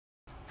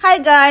Hi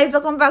guys,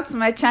 welcome back to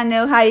my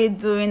channel. How you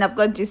doing? I've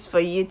got this for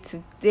you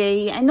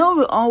today. I know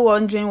we're all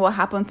wondering what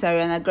happened to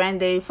Ariana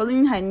Grande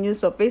following her new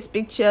surface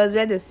pictures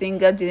where the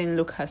singer didn't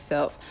look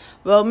herself.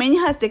 Well, many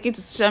has taken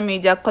to social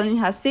media calling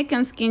her sick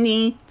and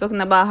skinny,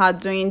 talking about her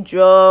doing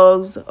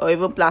drugs or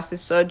even plastic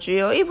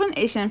surgery or even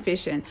Asian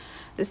fishing.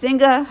 The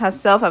singer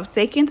herself have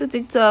taken to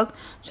TikTok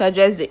to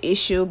address the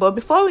issue. But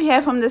before we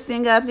hear from the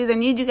singer, please I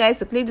need you guys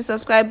to click the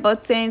subscribe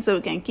button so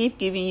we can keep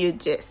giving you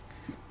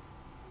gists.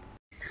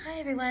 Hi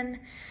everyone.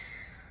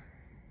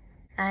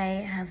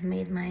 I have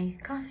made my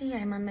coffee.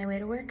 I'm on my way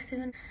to work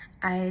soon.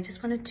 I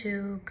just wanted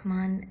to come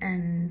on,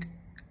 and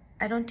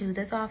I don't do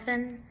this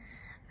often.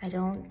 I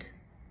don't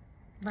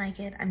like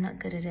it. I'm not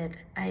good at it.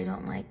 I'm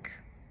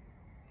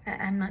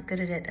not good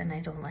at it and I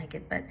don't like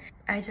it, but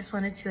I just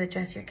wanted to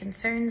address your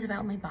concerns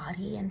about my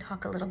body and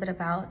talk a little bit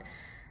about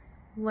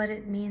what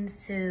it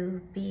means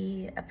to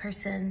be a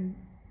person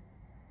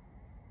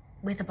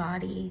with a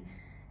body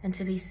and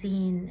to be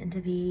seen and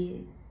to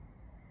be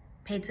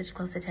paid such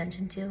close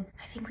attention to.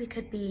 I think we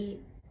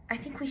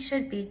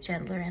should be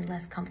gentler and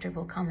less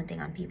comfortable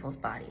commenting on people's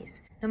bodies,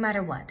 no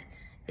matter what.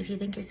 If you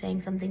think you're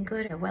saying something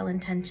good or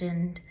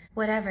well-intentioned,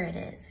 whatever it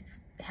is,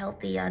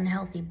 healthy,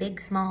 unhealthy, big,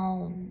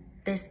 small,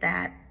 this,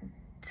 that,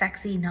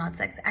 sexy, not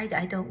sexy,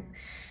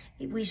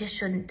 we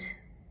should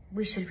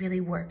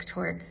really work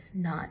towards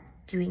not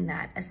doing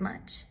that as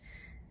much.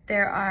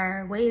 There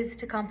are ways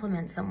to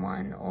compliment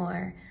someone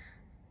or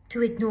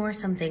to ignore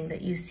something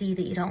that you see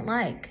that you don't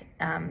like,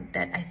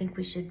 that I think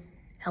we should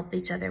help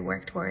each other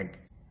work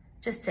towards,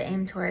 just to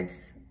aim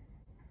towards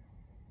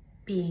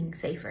being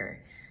safer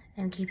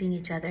and keeping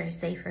each other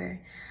safer.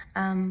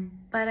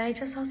 But I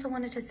just also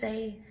wanted to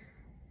say,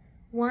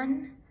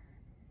 one,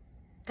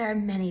 there are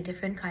many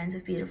different kinds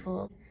of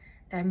beautiful.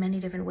 There are many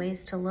different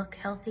ways to look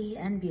healthy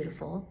and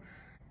beautiful.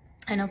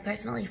 I know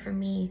personally for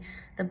me,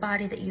 the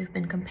body that you've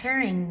been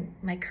comparing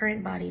my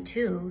current body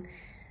to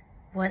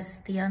was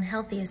the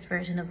unhealthiest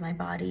version of my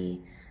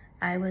body.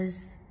 I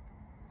was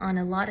on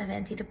a lot of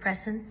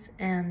antidepressants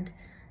and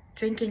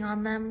drinking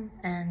on them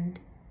and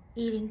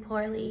eating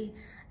poorly,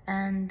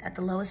 and at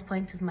the lowest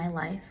point of my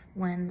life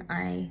when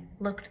I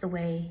looked the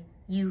way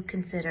you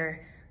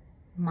consider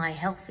my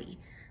healthy,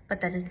 but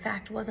that in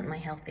fact wasn't my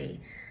healthy.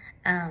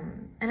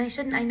 And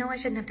I know I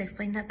shouldn't have to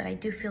explain that, but I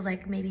do feel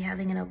like maybe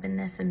having an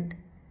openness and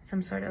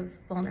some sort of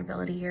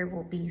vulnerability here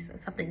will be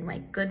something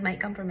good might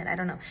come from it. I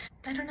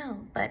don't know,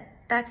 but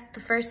that's the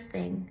first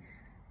thing.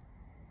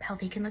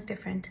 Healthy can look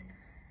different.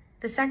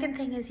 The second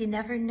thing is you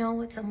never know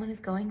what someone is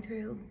going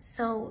through.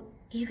 So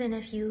even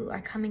if you are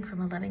coming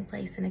from a loving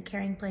place and a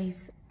caring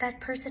place, that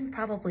person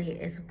probably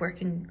is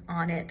working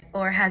on it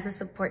or has a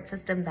support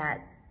system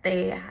that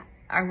they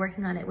are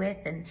working on it with,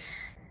 and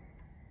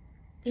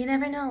you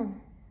never know.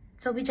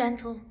 So be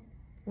gentle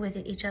with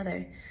each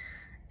other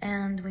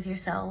and with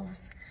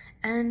yourselves.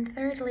 And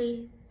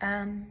thirdly,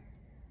 the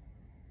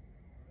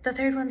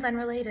third one's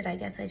unrelated, I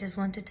guess. I just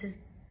wanted to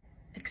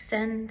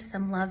extend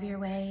some love your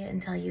way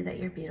and tell you that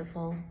you're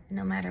beautiful,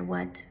 no matter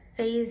what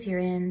phase you're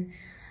in.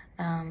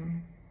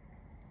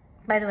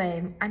 By the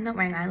way, I'm not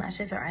wearing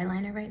eyelashes or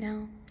eyeliner right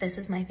now. This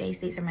is my face,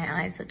 these are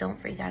my eyes, so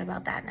don't freak out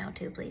about that now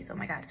too, please. Oh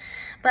my God.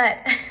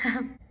 But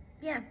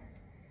yeah,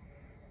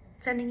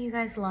 sending you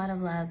guys a lot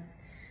of love.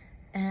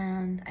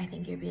 And I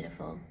think you're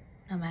beautiful,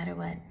 no matter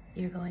what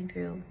you're going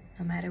through,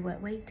 no matter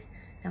what weight,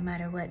 no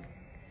matter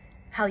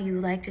how you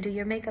like to do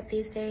your makeup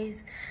these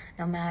days,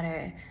 no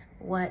matter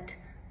what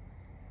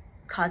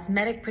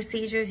cosmetic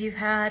procedures you've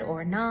had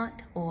or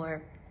not,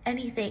 or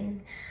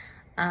anything.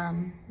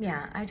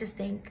 Yeah, I just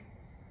think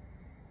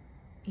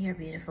you're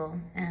beautiful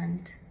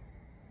and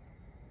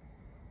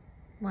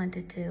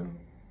wanted to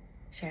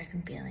share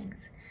some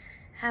feelings.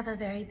 Have a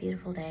very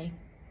beautiful day,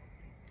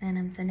 and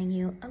I'm sending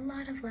you a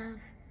lot of love.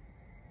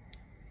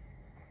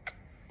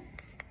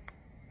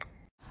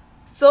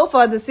 So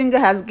far, the singer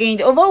has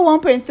gained over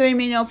 1.3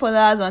 million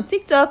followers on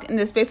TikTok in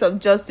the space of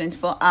just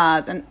 24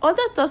 hours, and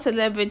other top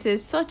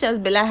celebrities such as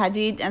Bella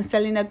Hadid and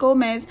Selena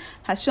Gomez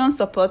has shown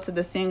support to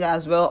the singer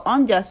as well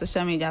on their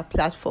social media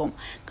platform.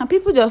 Can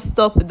people just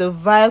stop with the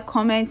vile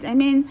comments? I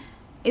mean,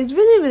 it's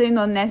really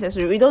not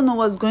necessary. We don't know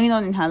what's going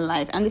on in her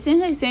life, and the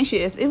singer is saying she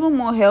is even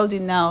more healthy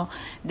now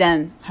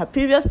than her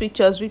previous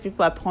pictures which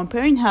people are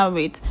comparing her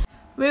with.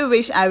 We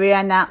wish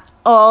Ariana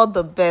all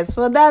the best.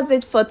 Well, that's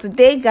it for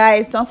today,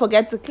 guys. Don't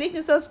forget to click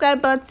the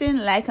subscribe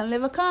button, like, and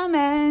leave a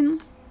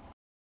comment.